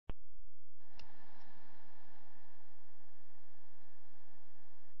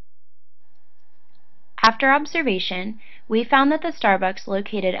After observation, we found that the Starbucks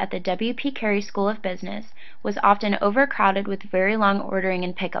located at the W.P. Carey School of Business was often overcrowded with very long ordering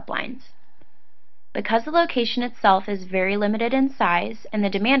and pickup lines. Because the location itself is very limited in size and the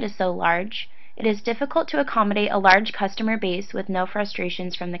demand is so large, it is difficult to accommodate a large customer base with no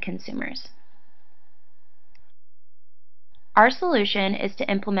frustrations from the consumers. Our solution is to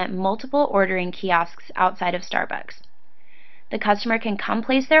implement multiple ordering kiosks outside of Starbucks. The customer can come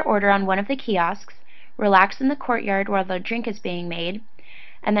place their order on one of the kiosks, relax in the courtyard while the drink is being made,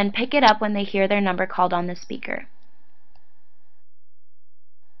 and then pick it up when they hear their number called on the speaker.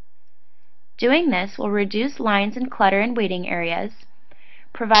 Doing this will reduce lines and clutter in waiting areas,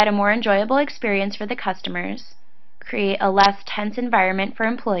 provide a more enjoyable experience for the customers, create a less tense environment for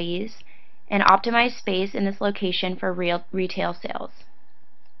employees, and optimize space in this location for real retail sales.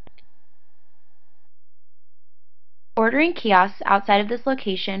 Ordering kiosks outside of this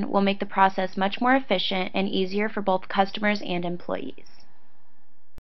location will make the process much more efficient and easier for both customers and employees.